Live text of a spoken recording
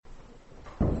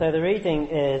So the reading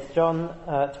is John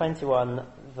 21,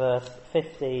 verse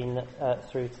 15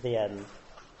 through to the end.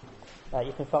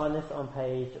 You can find this on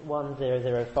page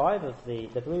 1005 of the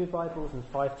Blue Bibles and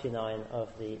 529 of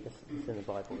the Cinna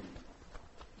Bibles.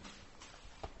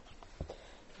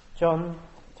 John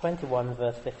 21,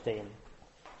 verse 15.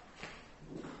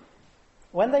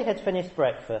 When they had finished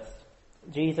breakfast,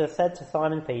 Jesus said to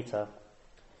Simon Peter,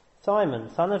 "Simon,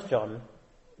 son of John,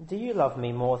 do you love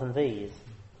me more than these?"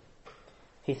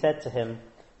 He said to him,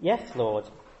 "Yes, Lord,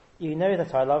 you know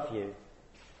that I love you."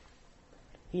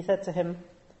 He said to him,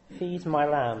 "Feed my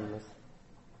lambs."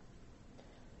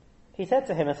 He said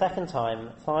to him a second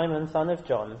time, "Simon, son of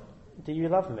John, do you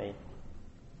love me?"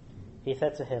 He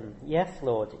said to him, "Yes,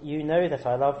 Lord, you know that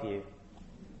I love you."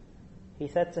 He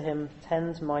said to him,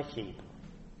 "Tend my sheep."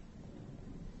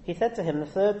 He said to him the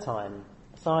third time,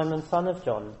 "Simon, son of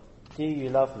John, do you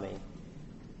love me?"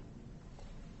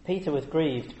 Peter was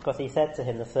grieved because he said to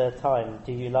him the third time,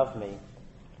 "Do you love me?"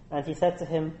 And he said to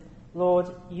him, "Lord,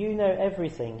 you know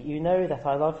everything. You know that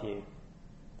I love you."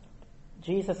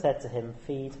 Jesus said to him,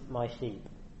 "Feed my sheep.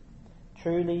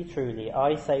 Truly, truly,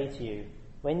 I say to you,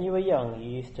 when you were young, you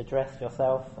used to dress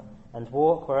yourself and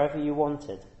walk wherever you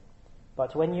wanted.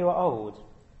 But when you are old,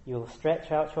 you will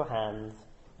stretch out your hands,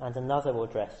 and another will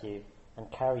dress you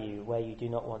and carry you where you do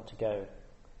not want to go."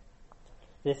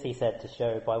 This he said to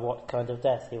show by what kind of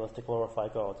death he was to glorify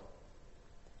God.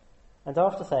 And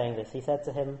after saying this, he said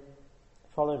to him,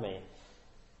 "Follow me."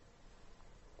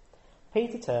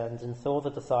 Peter turned and saw the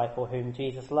disciple whom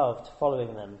Jesus loved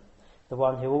following them, the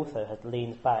one who also had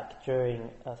leaned back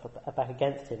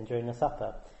against him during the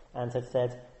supper, and had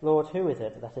said, "Lord, who is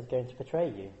it that is going to betray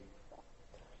you?"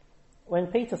 When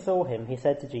Peter saw him, he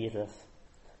said to Jesus,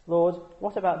 "Lord,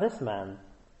 what about this man?"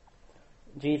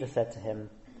 Jesus said to him,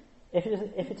 If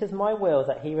it is my will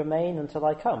that he remain until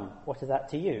I come, what is that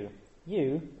to you?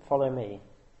 You follow me."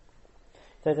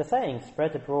 So the saying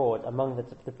spread abroad among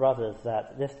the brothers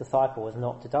that this disciple was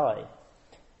not to die.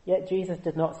 Yet Jesus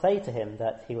did not say to him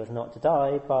that he was not to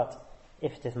die, but,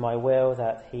 "If it is my will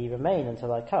that he remain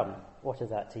until I come, what is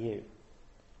that to you?"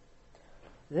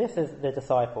 This is the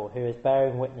disciple who is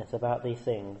bearing witness about these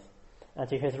things, and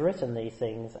who has written these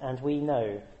things, and we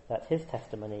know that his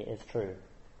testimony is true.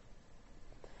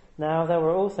 Now there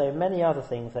were also many other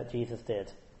things that Jesus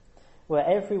did. Were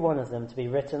every one of them to be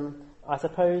written, I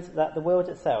suppose that the world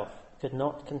itself could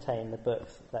not contain the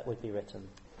books that would be written.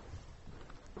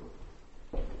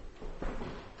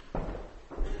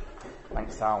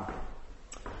 Thanks, Al.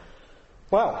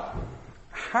 Well,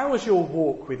 how has your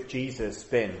walk with Jesus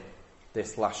been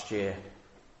this last year?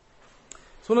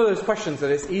 It's one of those questions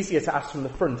that it's easier to ask from the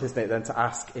front, isn't it, than to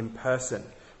ask in person.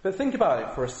 But think about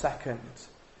it for a second.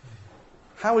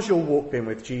 How has your walk been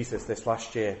with Jesus this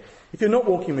last year? If you're not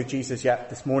walking with Jesus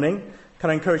yet this morning, can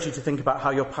I encourage you to think about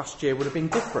how your past year would have been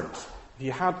different if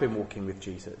you had been walking with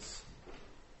Jesus?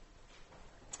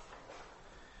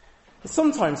 It's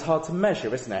sometimes hard to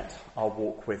measure, isn't it, our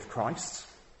walk with Christ?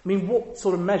 I mean, what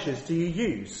sort of measures do you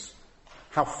use?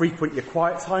 How frequent your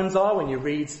quiet times are when you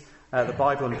read the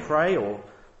Bible and pray, or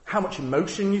how much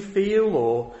emotion you feel,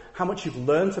 or how much you've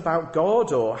learnt about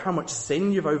God, or how much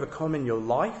sin you've overcome in your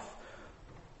life?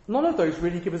 None of those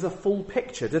really give us a full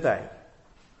picture, do they?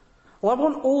 Well, I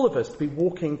want all of us to be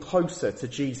walking closer to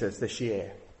Jesus this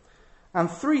year.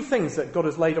 And three things that God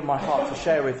has laid on my heart to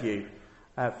share with you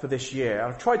for this year.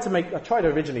 I tried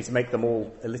originally to make them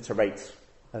all alliterate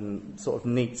and sort of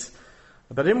neat,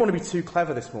 but I didn't want to be too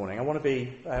clever this morning. I want to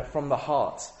be from the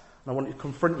heart, and I want to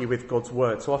confront you with God's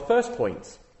word. So our first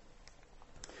point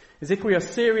is, if we are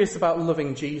serious about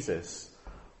loving Jesus,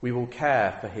 we will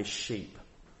care for his sheep.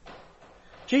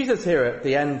 Jesus here at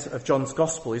the end of John's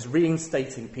Gospel is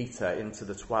reinstating Peter into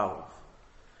the 12.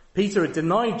 Peter had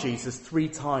denied Jesus 3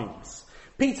 times.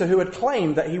 Peter, who had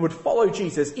claimed that he would follow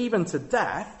Jesus even to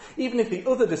death, even if the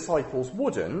other disciples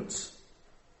wouldn't,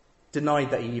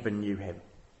 denied that he even knew him.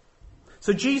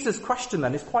 So Jesus' question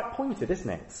then is quite pointed, isn't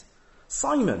it?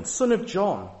 "Simon, son of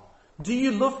John, do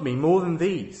you love me more than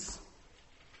these?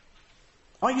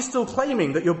 Are you still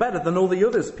claiming that you're better than all the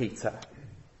others, Peter?"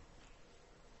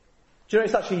 Do you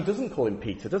notice actually he doesn't call him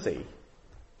Peter, does he?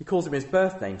 He calls him his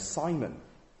birth name, Simon.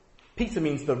 Peter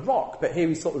means the rock, but here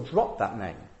he sort of dropped that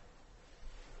name.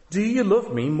 "Do you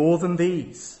love me more than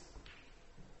these?"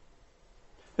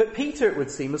 But Peter, it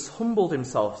would seem, has humbled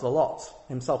himself a lot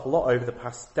over the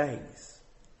past days.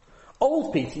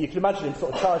 Old Peter, you can imagine him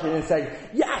sort of charging in and saying,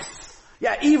 "Yes!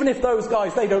 Yeah, even if those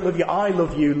guys, they don't love you, I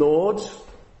love you, Lord."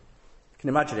 You can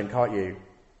imagine him, can't you?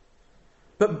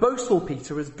 But boastful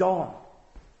Peter is gone.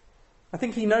 I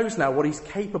think he knows now what he's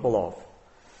capable of.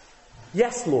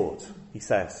 "Yes, Lord," he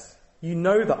says. You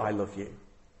know that I love you.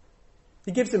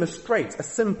 He gives him a straight, a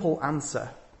simple answer.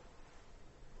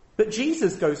 But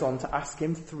Jesus goes on to ask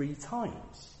him 3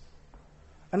 times.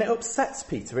 And it upsets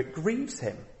Peter, it grieves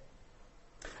him.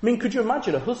 I mean, could you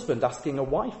imagine a husband asking a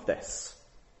wife this?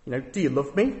 Do you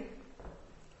love me?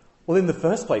 Well, in the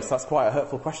first place, that's quite a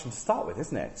hurtful question to start with,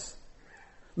 isn't it?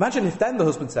 Imagine if then the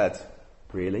husband said,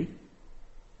 really?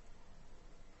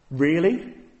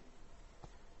 Really?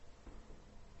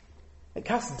 It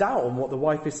casts doubt on what the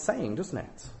wife is saying, doesn't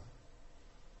it?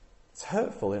 It's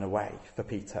hurtful in a way for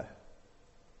Peter.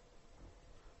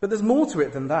 But there's more to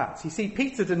it than that. You see,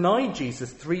 Peter denied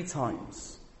Jesus 3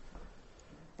 times.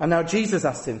 And now Jesus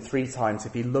asks him 3 times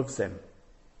if he loves him.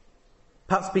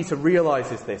 Perhaps Peter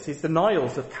realises this. His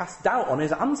denials have cast doubt on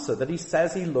his answer that he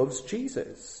says he loves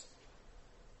Jesus.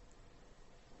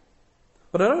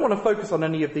 But I don't want to focus on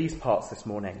any of these parts this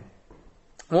morning.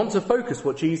 I want to focus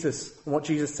on what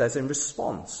Jesus says in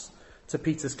response to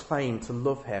Peter's claim to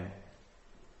love him.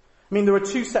 I mean, there are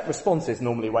 2 set responses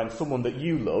normally when someone that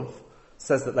you love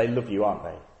says that they love you, aren't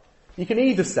they? You can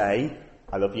either say,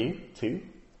 I love you too.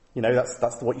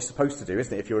 That's what you're supposed to do,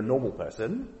 isn't it, if you're a normal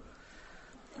person?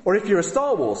 Or if you're a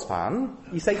Star Wars fan,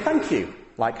 you say thank you,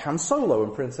 like Han Solo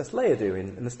and Princess Leia do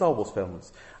in the Star Wars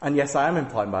films. And yes, I am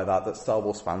implying by that Star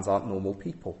Wars fans aren't normal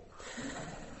people.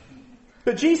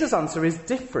 But Jesus' answer is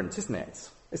different, isn't it?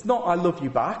 It's not I love you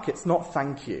back, it's not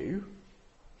thank you.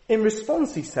 In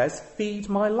response, he says, feed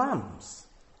my lambs,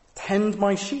 tend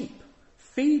my sheep,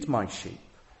 feed my sheep.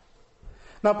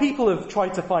 Now, people have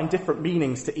tried to find different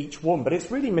meanings to each one, but it's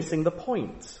really missing the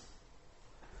point.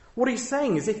 What he's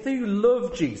saying is if you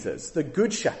love Jesus, the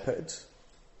Good Shepherd,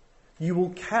 you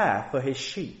will care for his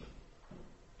sheep.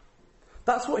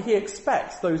 That's what he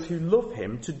expects those who love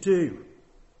him to do.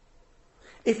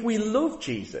 If we love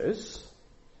Jesus,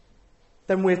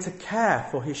 then we're to care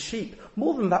for his sheep.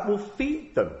 More than that, we'll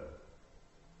feed them.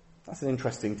 That's an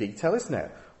interesting detail, isn't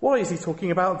it? What is he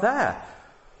talking about there?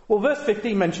 Well, verse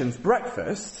 15 mentions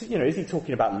breakfast. Is he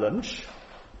talking about lunch?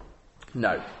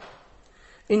 No.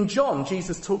 In John,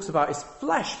 Jesus talks about his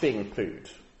flesh being food.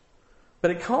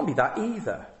 But it can't be that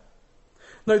either.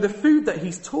 No, the food that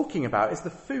he's talking about is the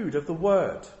food of the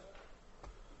Word.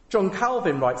 John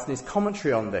Calvin writes in his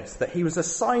commentary on this that he was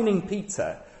assigning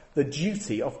Peter the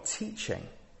duty of teaching.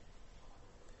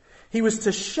 He was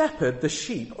to shepherd the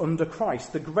sheep under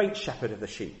Christ, the great shepherd of the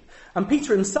sheep. And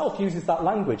Peter himself uses that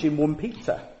language in 1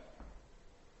 Peter.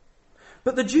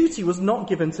 But the duty was not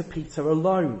given to Peter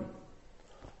alone.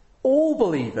 All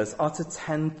believers are to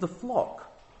tend the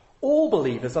flock. All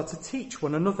believers are to teach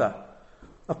one another.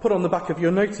 I've put on the back of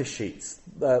your notice sheets,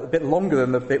 a bit longer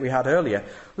than the bit we had earlier.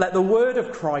 Let the word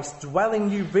of Christ dwell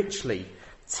in you richly,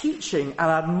 teaching and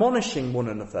admonishing one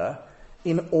another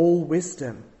in all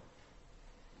wisdom.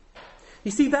 You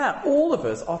see there, all of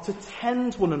us are to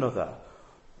tend one another.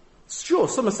 Sure,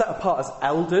 some are set apart as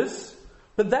elders,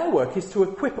 but their work is to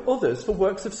equip others for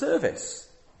works of service.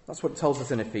 That's what it tells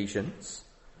us in Ephesians.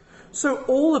 So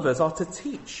all of us are to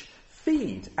teach,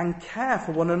 feed and care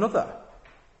for one another.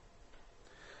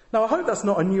 Now, I hope that's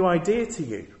not a new idea to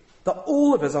you, that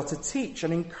all of us are to teach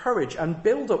and encourage and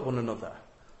build up one another.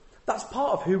 That's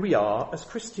part of who we are as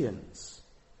Christians.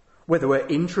 Whether we're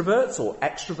introverts or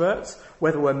extroverts,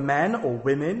 whether we're men or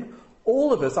women,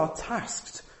 all of us are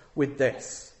tasked with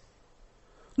this.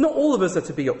 Not all of us are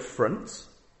to be up front,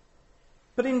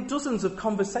 but in dozens of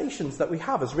conversations that we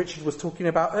have, as Richard was talking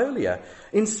about earlier,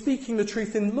 in speaking the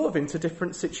truth in love into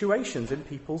different situations in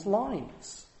people's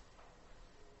lives.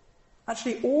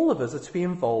 Actually, all of us are to be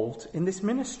involved in this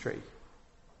ministry.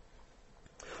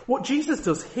 What Jesus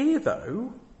does here,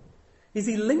 though, is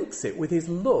he links it with his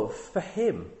love for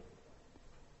him.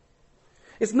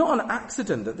 It's not an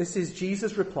accident that this is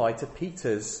Jesus' reply to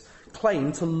Peter's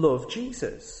claim to love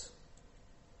Jesus.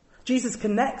 Jesus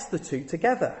connects the two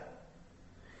together.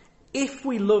 If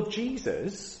we love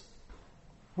Jesus,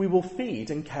 we will feed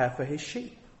and care for his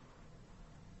sheep.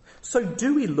 So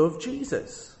do we love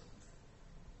Jesus?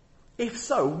 If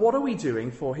so, what are we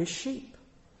doing for his sheep?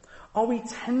 Are we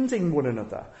tending one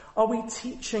another? Are we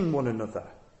teaching one another?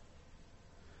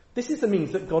 This is the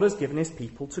means that God has given his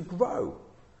people to grow.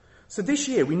 So this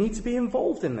year we need to be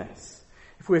involved in this.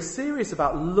 If we're serious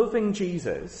about loving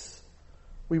Jesus,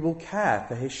 we will care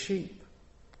for his sheep.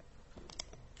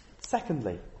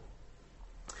 Secondly,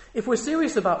 if we're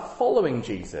serious about following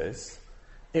Jesus,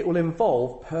 it will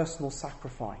involve personal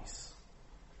sacrifice.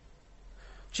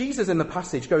 Jesus in the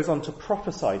passage goes on to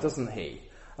prophesy, doesn't he,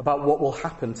 about what will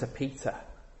happen to Peter.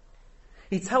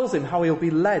 He tells him how he'll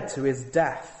be led to his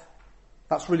death.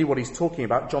 That's really what he's talking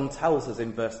about. John tells us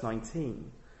in verse 19.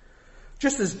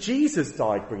 Just as Jesus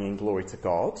died bringing glory to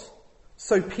God,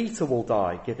 so Peter will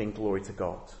die giving glory to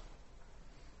God.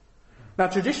 Now,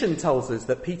 tradition tells us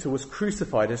that Peter was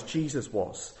crucified as Jesus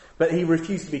was, but he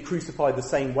refused to be crucified the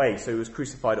same way, so he was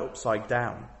crucified upside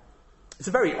down. It's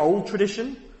a very old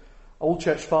tradition. Old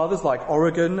church fathers like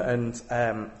Origen and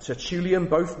Tertullian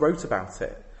both wrote about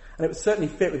it. And it would certainly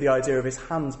fit with the idea of his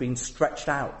hands being stretched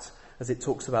out, as it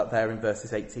talks about there in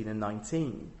verses 18 and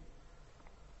 19.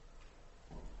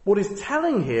 What is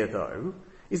telling here, though,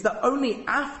 is that only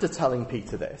after telling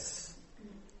Peter this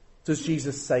does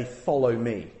Jesus say, "Follow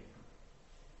me."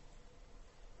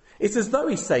 It's as though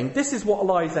he's saying, this is what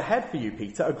lies ahead for you,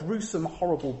 Peter, a gruesome,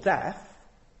 horrible death,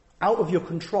 out of your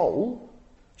control,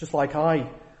 just like I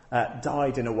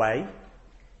died in a way,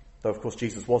 though of course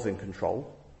Jesus was in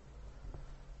control.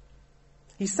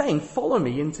 He's saying, follow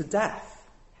me into death.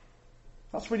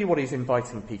 That's really what he's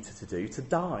inviting Peter to do, to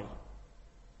die.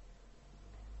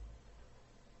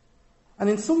 And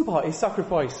in some part, his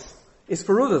sacrifice is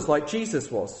for others, like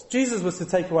Jesus was. Jesus was to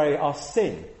take away our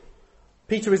sin.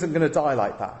 Peter isn't going to die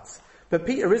like that. But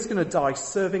Peter is going to die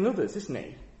serving others, isn't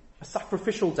he? A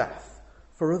sacrificial death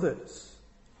for others.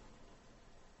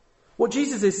 What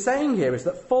Jesus is saying here is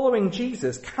that following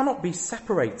Jesus cannot be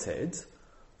separated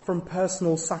from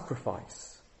personal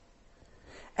sacrifice.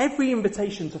 Every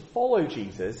invitation to follow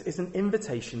Jesus is an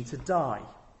invitation to die.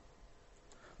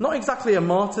 Not exactly a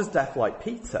martyr's death like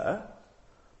Peter,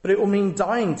 but it will mean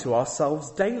dying to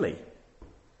ourselves daily.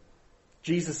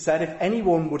 Jesus said, if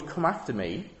anyone would come after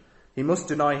me, he must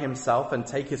deny himself and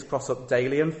take his cross up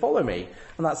daily and follow me.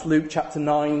 And that's Luke chapter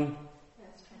 9,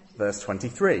 verse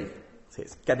 23. See,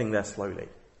 it's getting there slowly.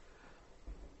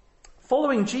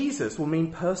 Following Jesus will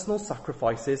mean personal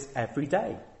sacrifices every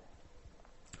day.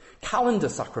 Calendar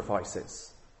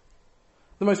sacrifices.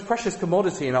 The most precious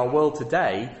commodity in our world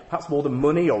today, perhaps more than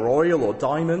money or oil or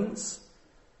diamonds,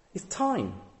 is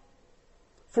time.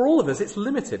 For all of us, it's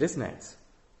limited, isn't it?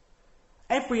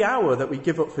 Every hour that we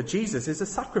give up for Jesus is a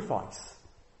sacrifice.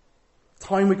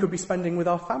 Time we could be spending with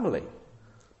our family.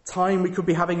 Time we could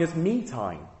be having as me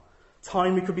time.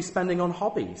 Time we could be spending on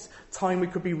hobbies. Time we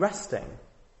could be resting.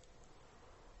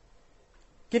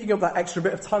 Giving up that extra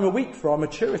bit of time a week for our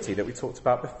maturity that we talked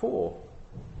about before.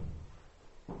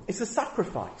 It's a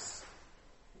sacrifice.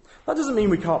 That doesn't mean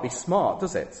we can't be smart,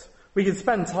 does it? We can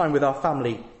spend time with our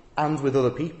family and with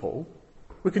other people.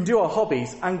 We can do our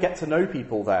hobbies and get to know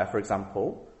people there, for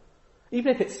example.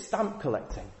 Even if it's stamp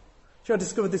collecting. I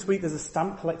discovered this week there's a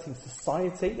stamp collecting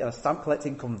society and a stamp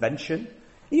collecting convention.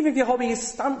 Even if your hobby is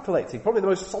stamp collecting, probably the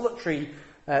most solitary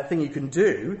thing you can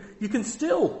do, you can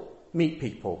still meet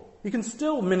people. You can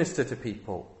still minister to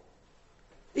people.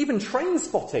 Even train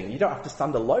spotting, you don't have to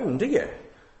stand alone, do you?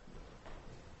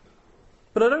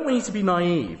 But I don't want you to be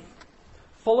naive.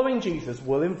 Following Jesus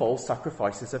will involve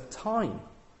sacrifices of time.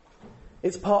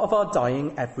 It's part of our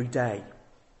dying every day.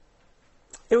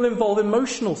 It will involve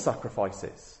emotional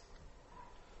sacrifices.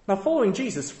 Now, following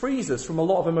Jesus frees us from a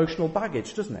lot of emotional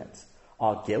baggage, doesn't it?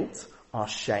 Our guilt, our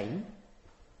shame.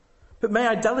 But may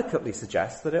I delicately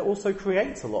suggest that it also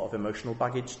creates a lot of emotional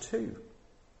baggage too.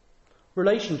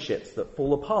 Relationships that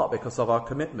fall apart because of our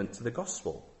commitment to the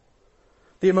gospel.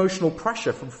 The emotional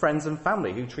pressure from friends and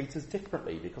family who treat us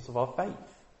differently because of our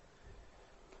faith.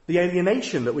 The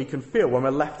alienation that we can feel when we're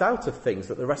left out of things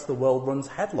that the rest of the world runs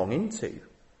headlong into.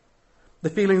 The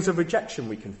feelings of rejection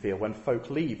we can feel when folk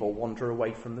leave or wander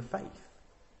away from the faith.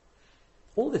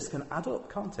 All this can add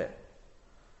up, can't it?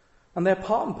 And they're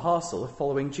part and parcel of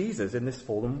following Jesus in this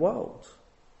fallen world.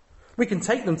 We can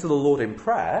take them to the Lord in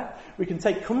prayer. We can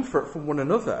take comfort from one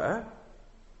another.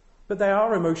 But they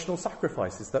are emotional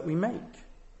sacrifices that we make,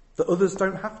 that others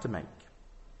don't have to make.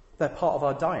 They're part of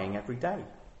our dying every day.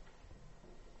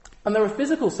 And there are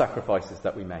physical sacrifices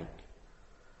that we make.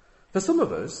 For some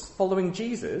of us, following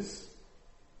Jesus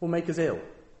will make us ill.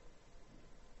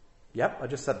 Yep, I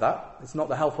just said that. It's not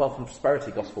the health, wealth and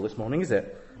prosperity gospel this morning, is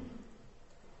it?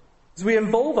 As we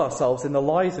involve ourselves in the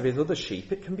lives of his other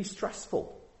sheep, it can be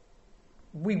stressful.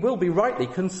 We will be rightly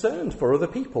concerned for other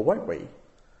people, won't we?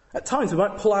 At times we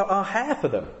might pull out our hair for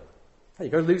them. There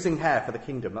you go, losing hair for the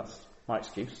kingdom. That's my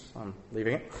excuse. I'm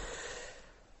leaving it.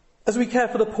 As we care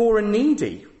for the poor and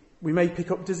needy, we may pick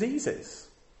up diseases.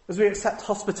 As we accept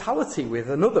hospitality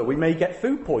with another, we may get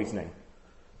food poisoning.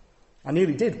 I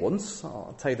nearly did once.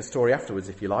 I'll tell you the story afterwards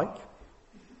if you like.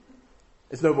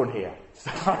 There's no one here.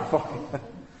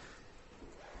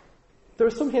 There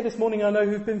are some here this morning I know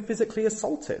who've been physically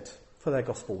assaulted for their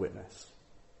gospel witness.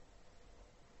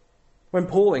 When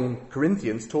Paul in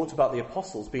Corinthians talked about the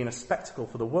apostles being a spectacle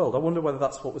for the world, I wonder whether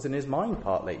that's what was in his mind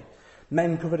partly.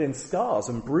 Men covered in scars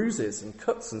and bruises and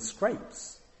cuts and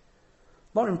scrapes.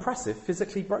 Not impressive,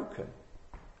 physically broken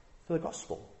for the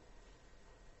gospel.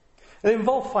 It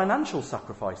involves financial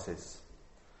sacrifices.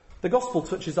 The gospel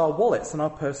touches our wallets and our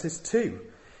purses too.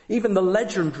 Even the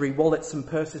legendary wallets and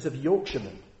purses of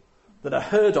Yorkshiremen that are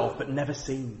heard of but never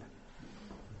seen.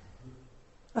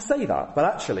 I say that, but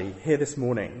actually, here this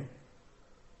morning,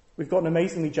 we've got an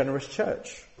amazingly generous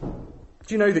church.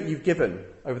 Do you know that you've given,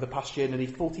 over the past year, nearly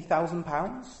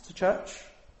 £40,000 to church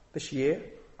this year?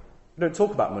 We don't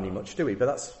talk about money much, do we? But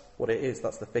that's what it is,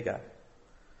 that's the figure.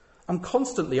 I'm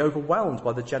constantly overwhelmed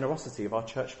by the generosity of our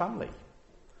church family.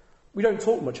 We don't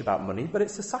talk much about money, but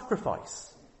it's a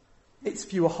sacrifice. It's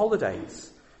fewer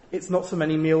holidays. It's not so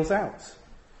many meals out.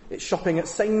 It's shopping at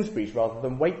Sainsbury's rather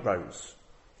than Waitrose.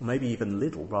 Or maybe even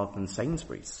Lidl rather than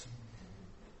Sainsbury's.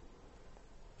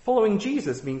 Following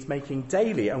Jesus means making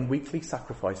daily and weekly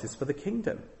sacrifices for the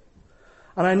kingdom.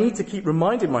 And I need to keep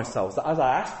reminding myself that as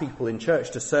I ask people in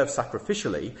church to serve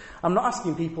sacrificially, I'm not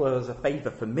asking people as a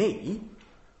favour for me.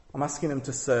 I'm asking them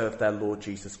to serve their Lord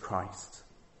Jesus Christ.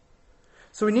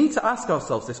 So we need to ask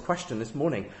ourselves this question this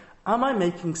morning. Am I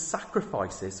making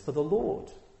sacrifices for the Lord?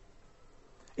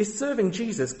 Is serving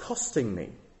Jesus costing me?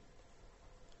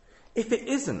 If it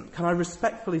isn't, can I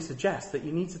respectfully suggest that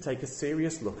you need to take a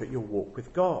serious look at your walk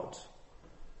with God?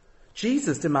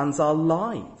 Jesus demands our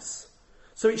lives,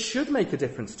 so it should make a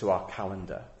difference to our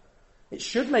calendar. It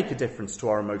should make a difference to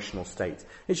our emotional state.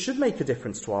 It should make a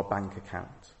difference to our bank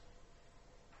account.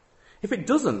 If it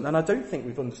doesn't, then I don't think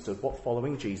we've understood what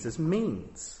following Jesus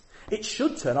means. It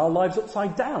should turn our lives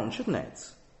upside down, shouldn't it?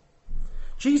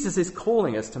 Jesus is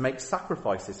calling us to make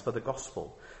sacrifices for the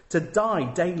gospel, to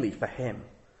die daily for him.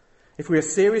 If we are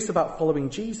serious about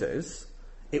following Jesus,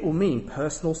 it will mean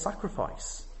personal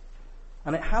sacrifice.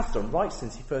 And it has done right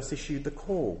since he first issued the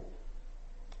call.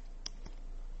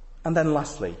 And then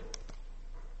lastly,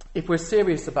 if we're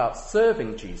serious about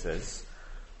serving Jesus,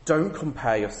 don't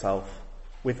compare yourself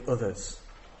with others.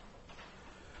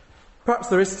 Perhaps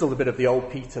there is still a bit of the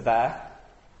old Peter there.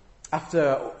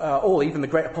 After all, even the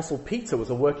great apostle Peter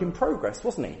was a work in progress,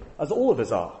 wasn't he? As all of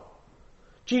us are.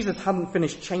 Jesus hadn't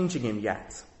finished changing him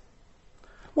yet.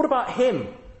 What about him?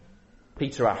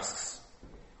 Peter asks,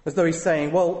 as though he's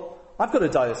saying, well, I've got to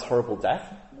die this horrible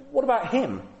death. What about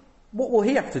him? What will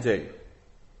he have to do?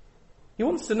 He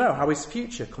wants to know how his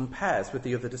future compares with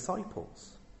the other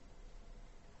disciples.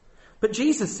 But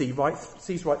Jesus sees right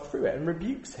through it and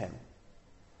rebukes him.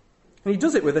 And he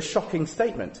does it with a shocking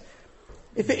statement.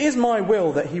 If it is my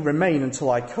will that he remain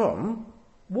until I come,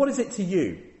 what is it to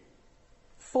you?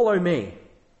 Follow me.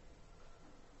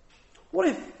 What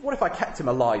if I kept him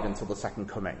alive until the second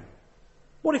coming?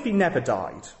 What if he never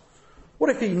died? What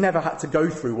if he never had to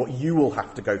go through what you will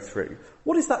have to go through?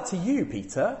 What is that to you,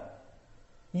 Peter?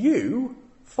 You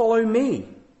follow me.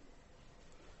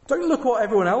 Don't look what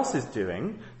everyone else is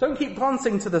doing. Don't keep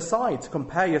glancing to the side to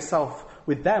compare yourself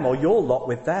with them or your lot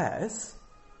with theirs.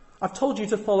 I've told you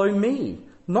to follow me,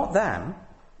 not them.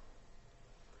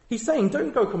 He's saying,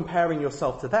 don't go comparing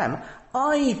yourself to them.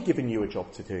 I've given you a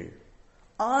job to do.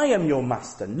 I am your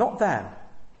master, not them.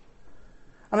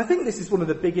 And I think this is one of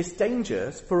the biggest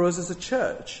dangers for us as a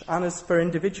church and as for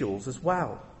individuals as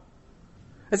well.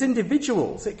 As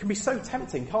individuals, it can be so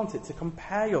tempting, can't it, to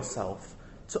compare yourself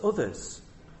to others.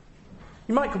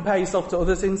 You might compare yourself to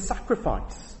others in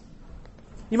sacrifice.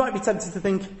 You might be tempted to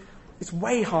think, it's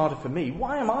way harder for me.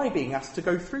 Why am I being asked to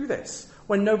go through this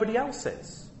when nobody else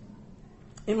is?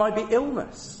 It might be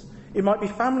illness. It might be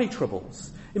family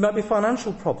troubles. It might be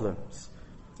financial problems.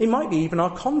 It might be even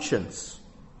our conscience.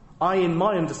 I, in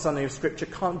my understanding of Scripture,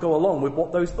 can't go along with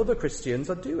what those other Christians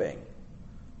are doing.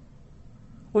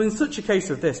 Well, in such a case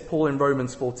of this, Paul in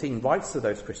Romans 14 writes to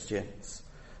those Christians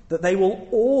that they will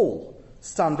all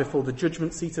stand before the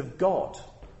judgment seat of God,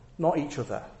 not each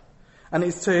other. And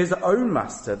it's to his own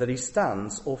master that he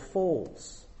stands or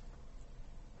falls.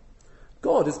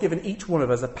 God has given each one of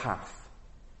us a path.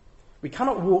 We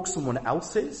cannot walk someone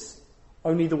else's,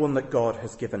 only the one that God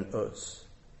has given us.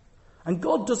 And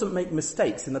God doesn't make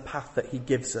mistakes in the path that he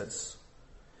gives us.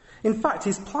 In fact,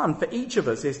 his plan for each of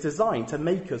us is designed to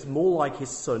make us more like his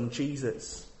son,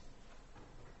 Jesus.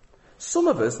 Some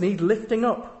of us need lifting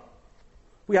up.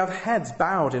 We have heads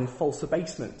bowed in false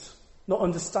abasement, not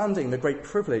understanding the great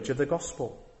privilege of the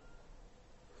gospel.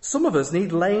 Some of us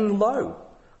need laying low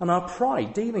and our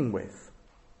pride dealing with.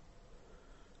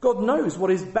 God knows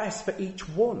what is best for each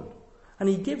one, and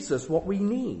he gives us what we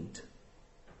need.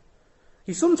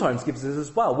 He sometimes gives us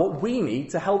as well what we need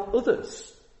to help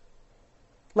others.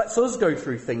 Lets us go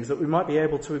through things that we might be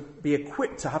able to be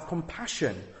equipped to have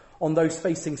compassion on those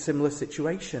facing similar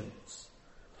situations.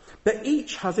 But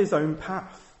each has his own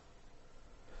path.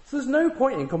 So there's no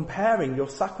point in comparing your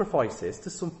sacrifices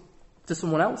to to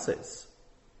someone else's.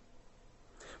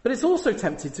 But it's also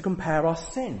tempted to compare our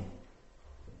sin.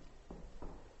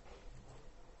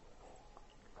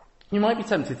 You might be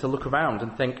tempted to look around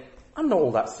and think, I'm not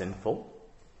all that sinful.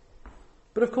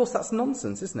 But of course that's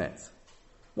nonsense, isn't it?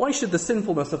 Why should the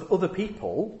sinfulness of other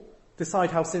people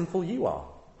decide how sinful you are?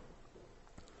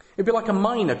 It'd be like a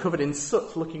miner covered in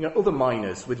soot looking at other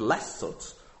miners with less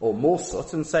soot or more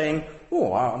soot and saying,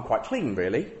 oh, I'm quite clean,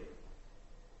 really.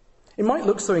 It might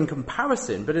look so in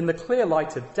comparison, but in the clear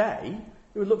light of day,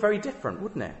 it would look very different,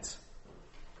 wouldn't it?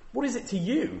 What is it to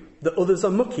you that others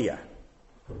are muckier?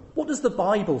 What does the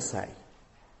Bible say?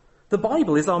 The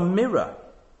Bible is our mirror.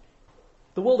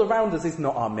 The world around us is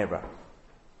not our mirror.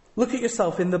 Look at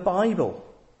yourself in the Bible,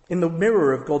 in the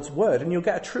mirror of God's word, and you'll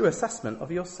get a true assessment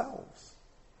of yourselves.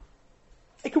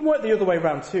 It can work the other way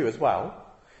around too as well.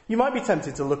 You might be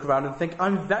tempted to look around and think,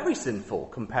 I'm very sinful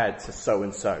compared to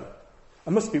so-and-so. I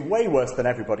must be way worse than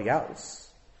everybody else.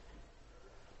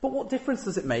 But what difference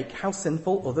does it make how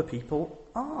sinful other people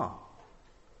are?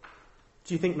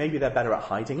 Do you think maybe they're better at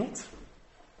hiding it?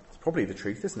 It's probably the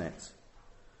truth, isn't it?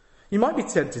 You might be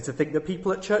tempted to think that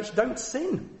people at church don't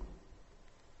sin.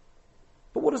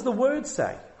 But what does the word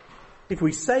say? If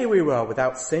we say we are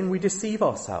without sin, we deceive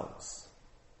ourselves.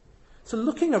 So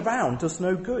looking around does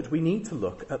no good. We need to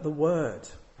look at the word.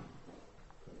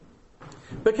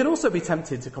 But can also be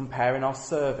tempted to compare in our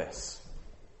service.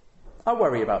 I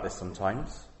worry about this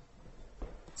sometimes.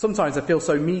 Sometimes I feel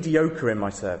so mediocre in my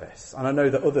service, and I know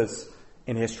that others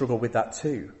in here struggle with that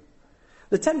too.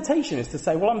 The temptation is to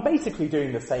say, well, I'm basically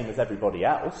doing the same as everybody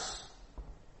else.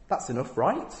 That's enough,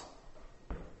 right?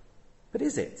 But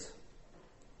is it?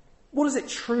 What does it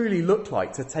truly look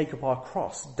like to take up our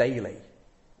cross daily?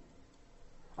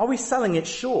 Are we selling it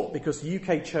short because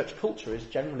UK church culture is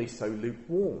generally so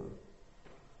lukewarm?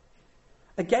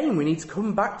 Again, we need to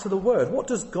come back to the word. What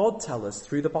does God tell us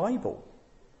through the Bible?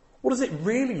 What does it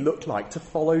really look like to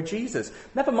follow Jesus?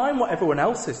 Never mind what everyone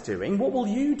else is doing. What will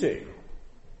you do?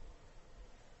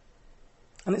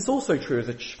 And it's also true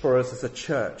for us as a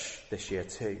church this year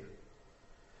too.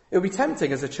 It will be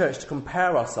tempting as a church to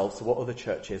compare ourselves to what other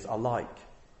churches are like.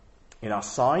 In our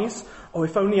size, oh,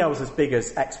 if only I was as big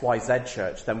as XYZ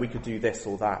church, then we could do this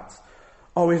or that.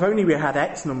 Oh, if only we had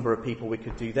X number of people, we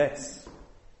could do this.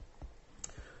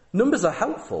 Numbers are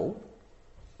helpful,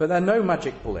 but they're no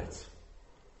magic bullet.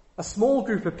 A small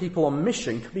group of people on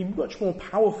mission can be much more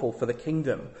powerful for the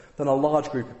kingdom than a large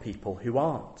group of people who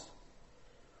aren't.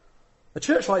 A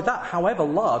church like that, however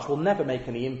large, will never make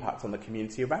any impact on the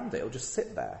community around it. It'll just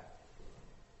sit there.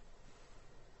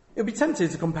 It'll be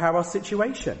tempted to compare our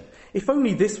situation. If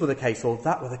only this were the case or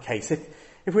that were the case.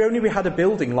 If we only had a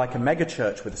building like a mega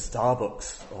church with a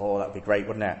Starbucks. Oh, that'd be great,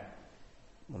 wouldn't it?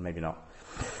 Well, maybe not.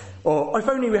 Or if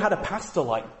only we had a pastor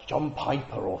like John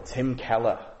Piper or Tim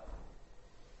Keller.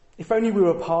 If only we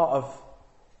were in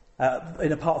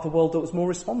a part of the world that was more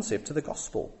responsive to the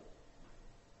gospel.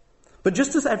 But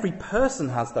just as every person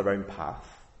has their own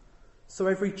path, so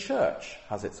every church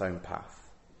has its own path.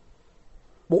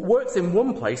 What works in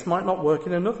one place might not work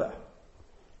in another.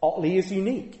 Otley is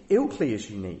unique. Ilkley is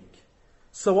unique.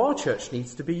 So our church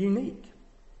needs to be unique.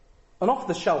 An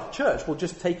off-the-shelf church will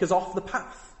just take us off the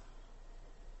path.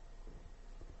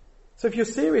 So if you're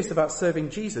serious about serving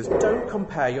Jesus, don't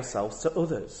compare yourselves to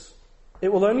others.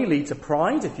 It will only lead to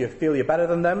pride if you feel you're better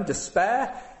than them,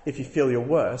 despair if you feel you're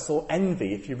worse, or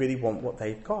envy if you really want what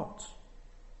they've got.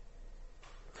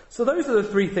 So those are the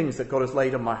three things that God has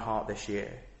laid on my heart this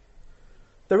year.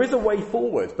 There is a way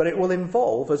forward, but it will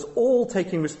involve us all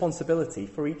taking responsibility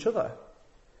for each other,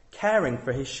 caring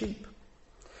for his sheep.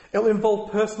 It will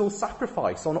involve personal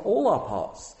sacrifice on all our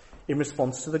parts in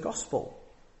response to the gospel.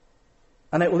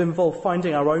 And it will involve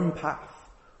finding our own path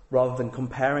rather than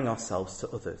comparing ourselves to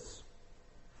others.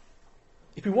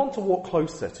 If we want to walk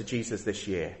closer to Jesus this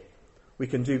year, we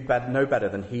can do no better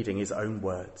than heeding his own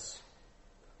words.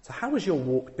 So how has your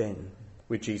walk been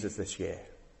with Jesus this year?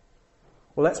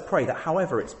 Well, let's pray that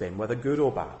however it's been, whether good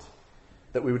or bad,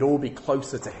 that we would all be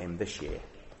closer to him this year.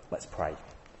 Let's pray.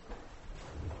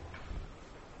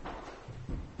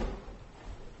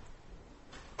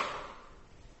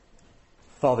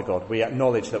 Father God, we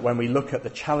acknowledge that when we look at the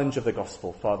challenge of the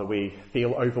gospel, Father, we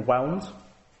feel overwhelmed.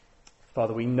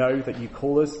 Father, we know that you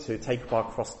call us to take up our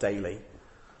cross daily.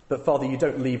 But Father, you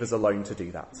don't leave us alone to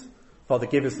do that. Father,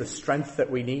 give us the strength that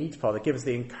we need. Father, give us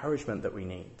the encouragement that we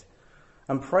need.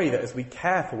 And pray that as we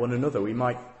care for one another, we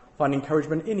might find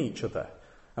encouragement in each other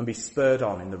and be spurred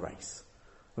on in the race.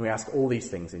 And we ask all these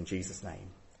things in Jesus'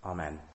 name. Amen.